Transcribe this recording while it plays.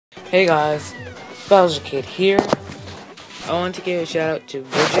Hey guys, Bowser Kid here. I want to give a shout out to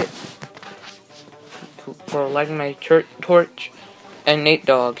Bridget for lighting my torch, and Nate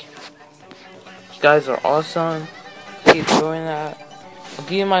Dog. You guys are awesome. Keep doing that. I'll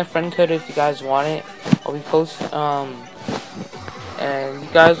give you my friend code if you guys want it. I'll be and you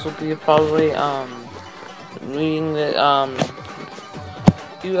guys will be probably reading the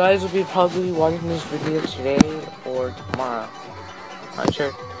you guys will be probably watching this video today or tomorrow. Not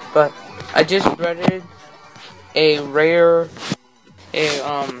sure, but I just threaded a rare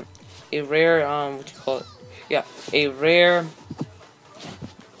what you call it? Yeah, a rare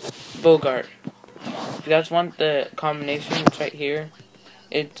Bogart. If you guys want the combination, it's right here.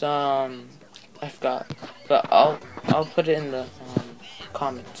 It's I forgot, but I'll put it in the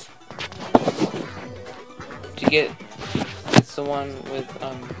comments. To get, it's the one with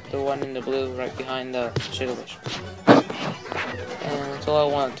the one in the blue right behind the sugar bush. And that's all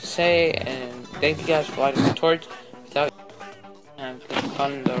I wanted to say, and thank you guys for lighting the torch. Without on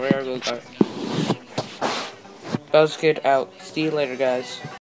the rare Bogart. Bowser Kid out. See you later, guys.